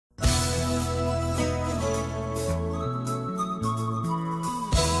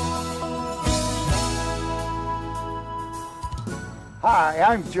Hi,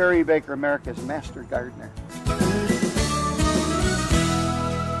 I'm Jerry Baker, America's Master Gardener.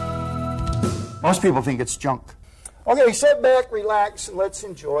 Most people think it's junk. Okay, sit back, relax, and let's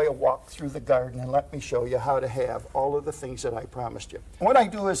enjoy a walk through the garden, and let me show you how to have all of the things that I promised you. And what I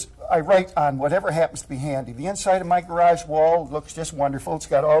do is I write on whatever happens to be handy. The inside of my garage wall looks just wonderful. It's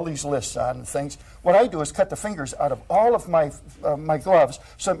got all these lists on and things. What I do is cut the fingers out of all of my gloves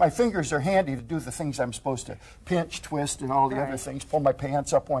so that my fingers are handy to do the things I'm supposed to pinch, twist, and all the other things, pull my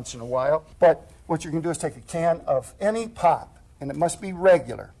pants up once in a while. But what you can do is take a can of any pop, and it must be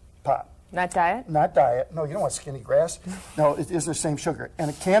regular pop. Not diet? Not diet. No, you don't want skinny grass. No, it is the same sugar.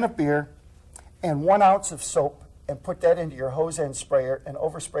 And a can of beer and 1 ounce of soap, and put that into your hose end sprayer and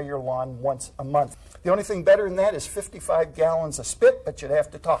overspray your lawn once a month. The only thing better than that is 55 gallons of spit, but you'd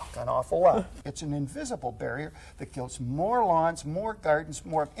have to talk an awful lot. It's an invisible barrier that kills more lawns, more gardens,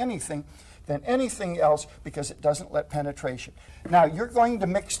 more of anything than anything else because it doesn't let penetration. Now, you're going to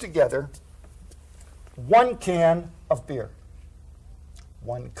mix together 1 can of beer,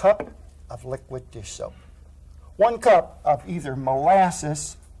 1 cup of liquid dish soap, 1 cup of either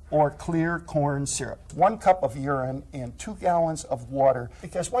molasses or clear corn syrup, 1 cup of urine, and 2 gallons of water.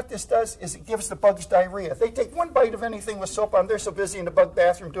 Because what this does is it gives the bugs diarrhea. They take 1 bite of anything with soap on. They're so busy in the bug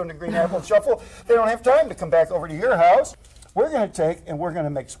bathroom doing the green apple shuffle, they don't have time to come back over to your house. We're going to take and we're going to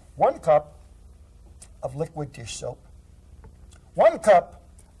mix 1 cup of liquid dish soap, 1 cup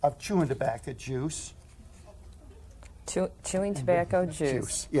of chewing tobacco juice, Chewing tobacco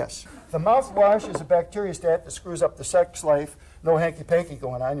juice. Yes. The mouthwash is a bacteriostat that screws up the sex life. No hanky-panky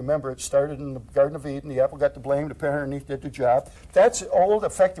going on. Remember, it started in the Garden of Eden. The apple got the blame. The parent underneath did the job. That's an old,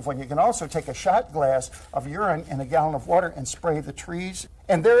 effective one. You can also take a shot glass of urine and a gallon of water and spray the trees.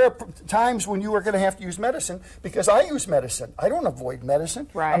 And there are times when you are going to have to use medicine, because I use medicine. I don't avoid medicine.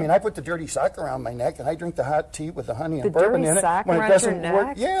 Right. I mean, I put the dirty sock around my neck, and I drink the hot tea with the honey and the bourbon in it. Sock when it around doesn't your work,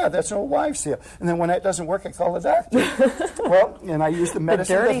 neck? yeah, that's an old wives' tale. And then when that doesn't work, I call the doctor. Well, and I use the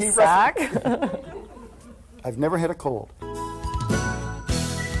medicine the dirty that he sock? I've never had a cold.